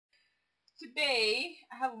Today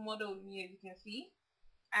I have a model with me, as you can see,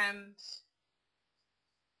 and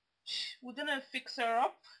we're gonna fix her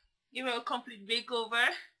up, give her a complete makeover.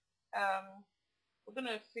 We're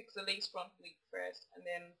gonna fix the lace front wig first, and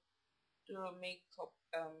then do a makeup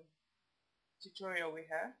tutorial with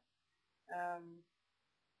her.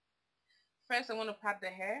 First I want to pat the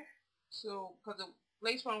hair, so because the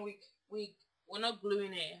lace front wig we're not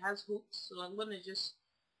gluing it, it has hooks, so I'm gonna just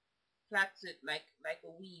plait it like a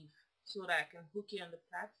weave so that I can hook it on the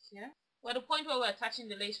plaits. Yeah, we're at the point where we're attaching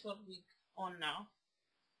the lace front wig on now.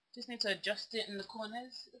 Just need to adjust it in the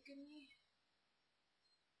corners. Look at me.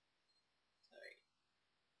 Sorry.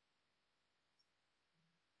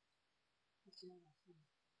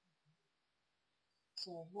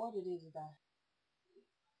 So what it is that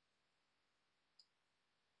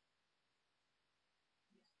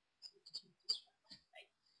just make this right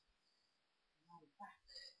now back.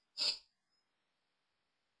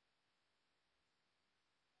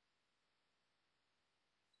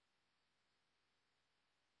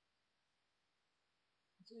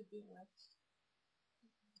 It's a bit wet.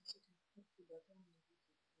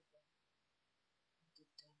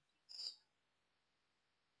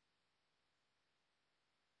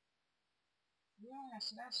 Yeah,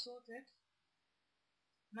 so that's sorted.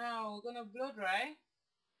 Now we're gonna blow dry.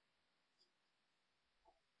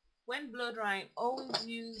 When blow drying, always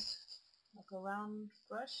use like a round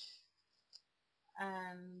brush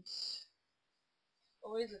and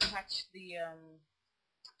always attach the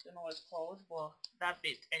don't know what it's called, but that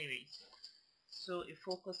bit anyways, so it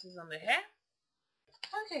focuses on the hair.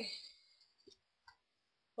 Okay,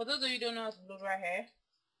 for those of you who don't know how to blow dry hair,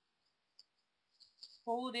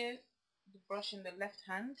 hold it, the brush in the left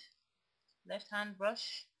hand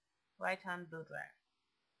brush, right hand blow dry,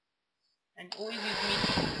 and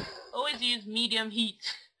always use medium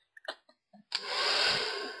heat.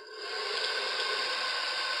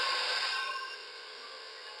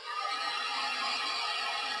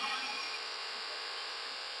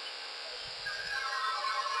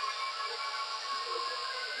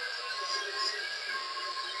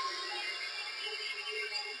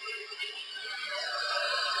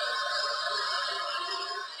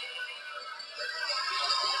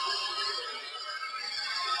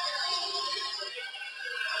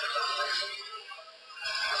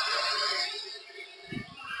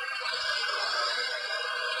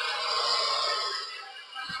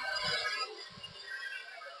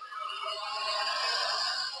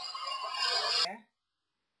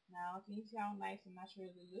 Now can you see how nice and natural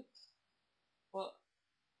it looks? But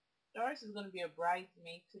Doris is going to be a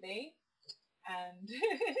bridesmaid today, and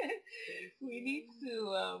we need to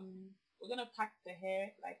we're going to pack the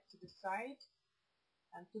hair like to the side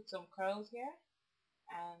and put some curls here,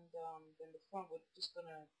 and then the front we're just going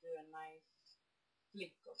to do a nice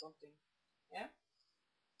flick or something. Yeah,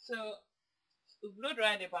 so we blow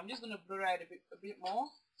dried it, but I'm just going to blow dry it a bit more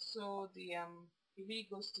so the it really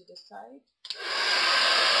goes to the side.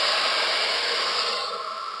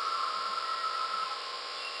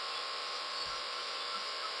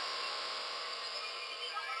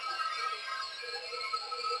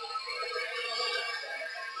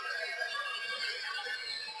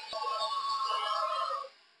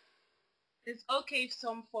 It's okay if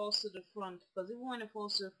some falls to the front, because even when it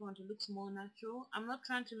falls to the front it looks more natural. I'm not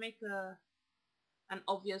trying to make an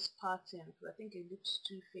obvious pattern, because I think it looks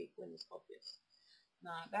too fake when it's obvious.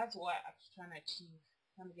 Now that's what I'm trying to achieve,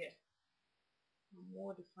 trying to get a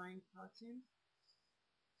more defined pattern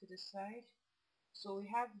to the side. So we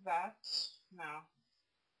have that. Now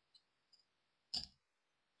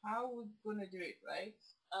how we're gonna do it, right?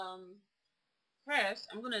 First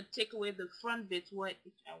I'm gonna take away the front bit where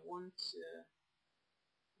I'm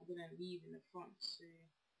gonna leave in the front. So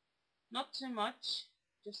not too much,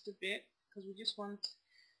 just a bit, because we just want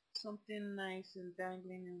something nice and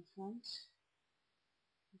dangling in front.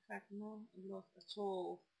 In fact, not at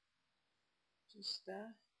all, just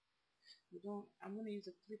there. I'm gonna use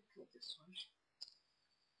a clip for this one.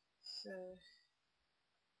 So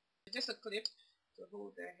just a clip to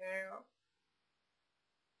hold the hair up.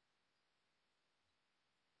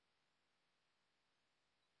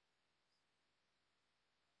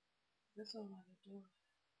 That's all I'm gonna do.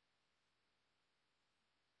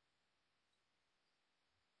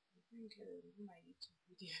 I think in my YouTube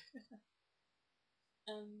video.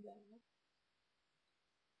 And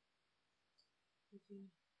okay.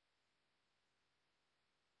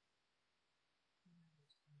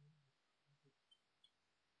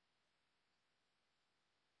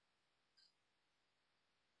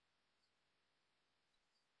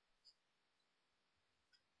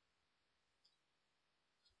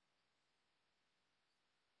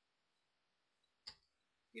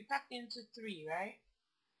 we packed into 3, right?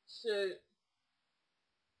 So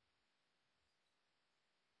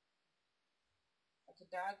like a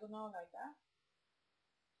diagonal like that.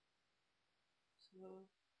 So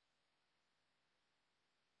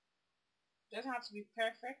doesn't have to be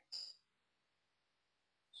perfect.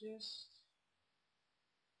 Just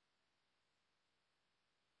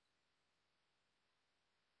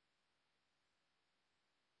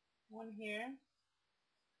one here,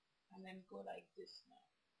 and then go like this now.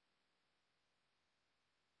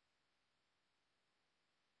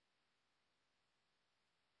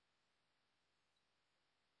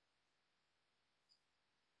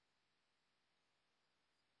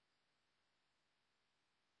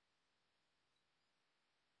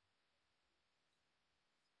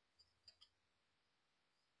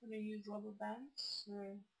 I'm gonna use rubber bands. So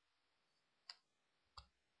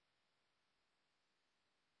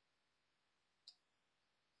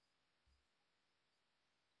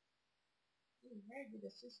very good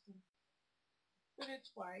assistant. Put it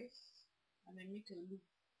twice and then make a loop.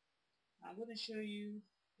 I'm gonna show you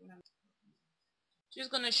when I'm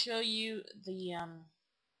just gonna show you the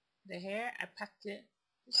hair. I packed it.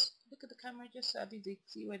 Just look at the camera just so they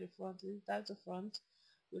see where the front is. That's the front.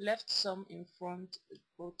 We left some in front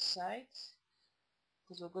both sides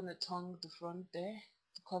because we're gonna tongue the front there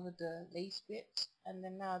to cover the lace bit, and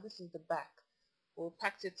then now this is the back. We'll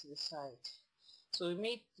packed it to the side. So we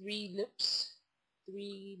made 3 loops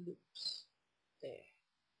there,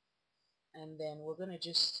 and then we're gonna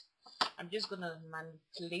just I'm just gonna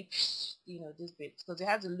manipulate this bit because it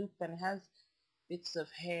has a loop and it has bits of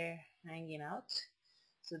hair hanging out.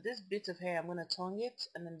 So this bit of hair I'm gonna tongue it,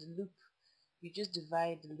 and then the loop you just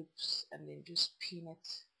divide the loops and then just pin it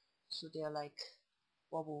so they're like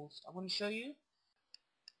bubbles. I'm gonna show you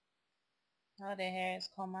how the hairs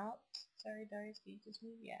come out. Sorry Doris, can you just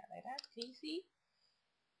move? Yeah, like that. Can you see?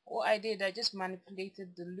 What I did, I just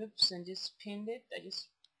manipulated the loops and just pinned it. I just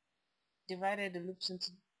divided the loops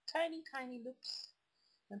into tiny loops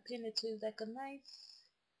and pinned it to like a nice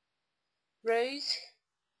rose.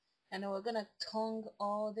 And then we're gonna tongue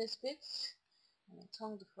all these bits and then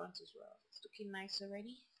tongue the front as well. It's looking nice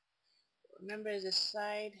already. Remember, it's a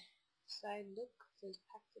side look, so it's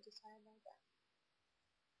packed to the side like that.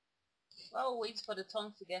 While we wait for the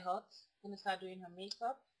tongue to get hot, I'm gonna start doing her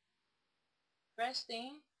makeup. First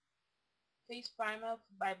thing, face primer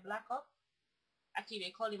by Black Up. Actually,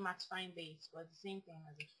 they call it Mattifying base, but it's the same thing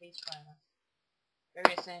as a face primer.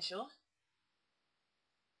 Very essential.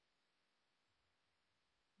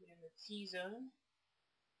 Then the T-zone,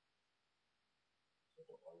 so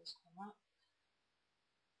the oils come out.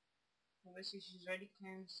 Obviously, she's already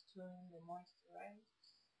cleansed, toned, and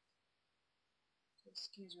moisturized. So the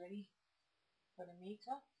skin is ready for the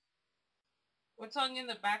makeup. We're tonguing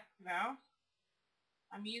the back now.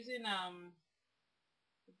 I'm using the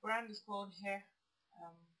brand is called Hair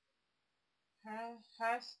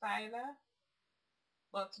Styler,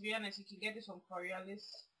 but to be honest, you can get this from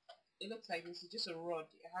Coriolis. It looks like this. It's just a rod.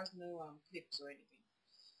 It has no clips or anything.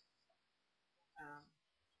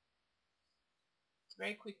 It's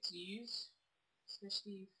very quick to use,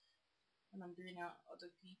 especially when I'm doing out other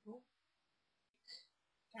people.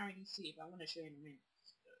 Can't really see it, but I'm going to show you in a minute.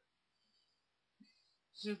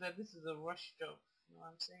 It's just that this is a rush job, you know what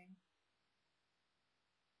I'm saying?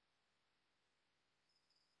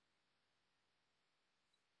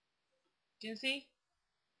 You can see?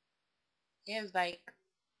 Here's like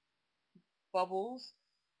bubbles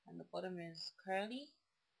and the bottom is curly.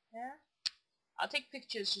 Yeah. I'll take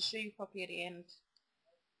pictures to show you properly at the end.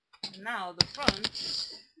 And now the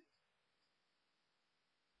front,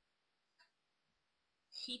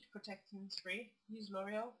 heat protecting spray. Use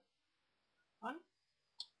Loreal on.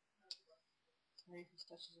 Sorry if it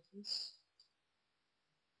touches your face.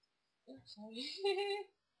 Oh, sorry.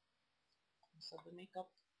 So the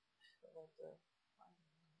makeup of the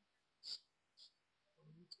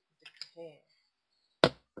hair.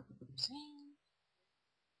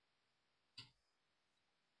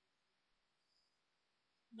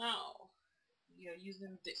 Now you're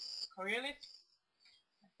using this Coriolis,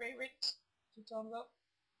 my favorite, 2 thumbs up.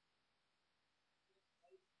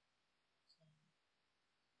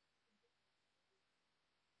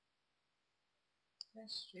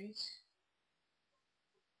 That's straight.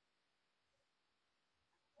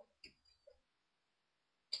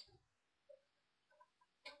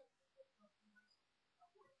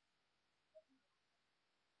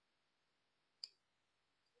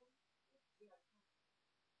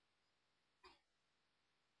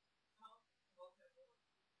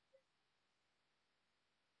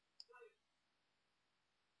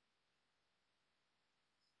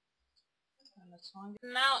 on the tongue.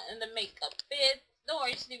 Now in the makeup bit. Don't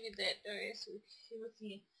worry, just leave it there. Don't worry, so you will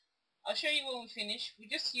see. I'll show you when we finish. We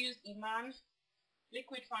just used IMAN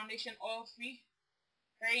liquid foundation, oil free,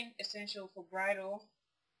 very essential for bridal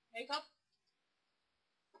makeup.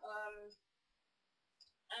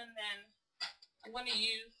 And then I'm going to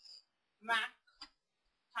use MAC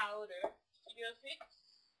powder Studio Fix.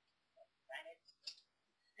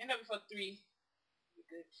 End up for 3. Be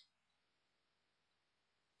good.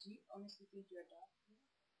 Do you honestly think you're dark?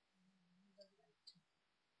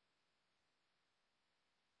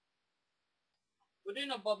 We're doing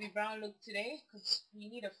a Bobbi Brown look today because we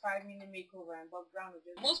need a 5-minute makeover, and Bobbi Brown will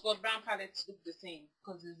just... Most Bobbi Brown palettes look the same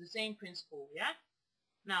because it's the same principle, yeah?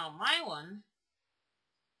 Now my one,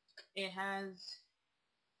 it has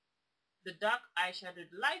the dark eyeshadow,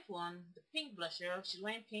 the light one, the pink blusher. She's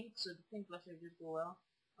wearing pink, so the pink blusher will just go well.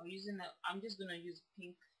 I'm just gonna use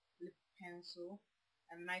pink lip pencil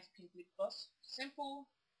and nice pink lip gloss. Simple,